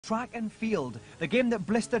Track and Field, the game that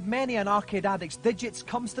blistered many an arcade addict's digits,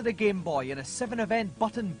 comes to the Game Boy in a 7-event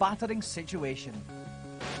button battering situation.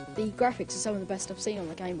 The graphics are some of the best I've seen on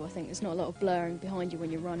the Game Boy. I think there's not a lot of blurring behind you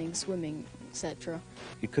when you're running, swimming, etc.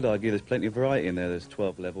 You could argue there's plenty of variety in there. There's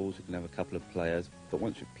 12 levels, you can have a couple of players, but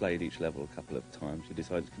once you've played each level a couple of times, you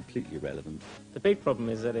decide it's completely irrelevant. The big problem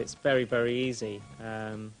is that it's very, very easy.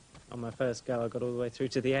 On my first go, I got all the way through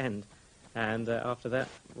to the end, and after that,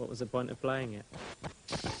 what was the point of playing it?